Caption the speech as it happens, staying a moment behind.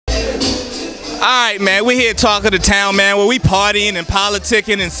Alright, man, we're here talking to town, man, where we partying and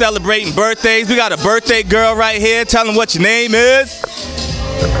politicking and celebrating birthdays. We got a birthday girl right here. Tell them what your name is.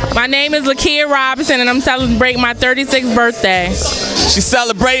 My name is Lakia Robinson, and I'm celebrating my 36th birthday. She's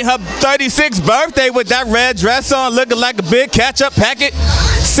celebrating her 36th birthday with that red dress on, looking like a big ketchup packet.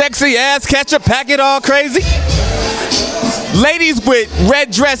 Sexy ass ketchup packet, all crazy. Ladies with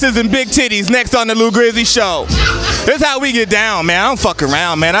red dresses and big titties next on the Lou Grizzy Show. This is how we get down, man. I don't fuck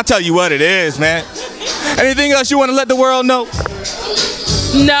around, man. I tell you what it is, man. Anything else you want to let the world know?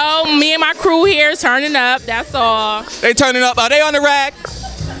 No, me and my crew here is turning up, that's all. They turning up. Are they on the rag?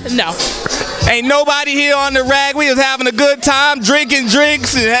 No. Ain't nobody here on the rag. We was having a good time, drinking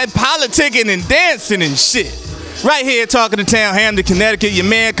drinks and had politicking and dancing and shit. Right here talking to town, Hamden, Connecticut, your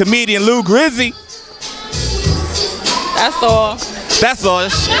man, comedian Lou Grizzy. That's all. That's all.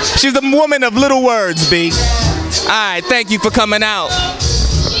 She's a woman of little words, B. All right, thank you for coming out.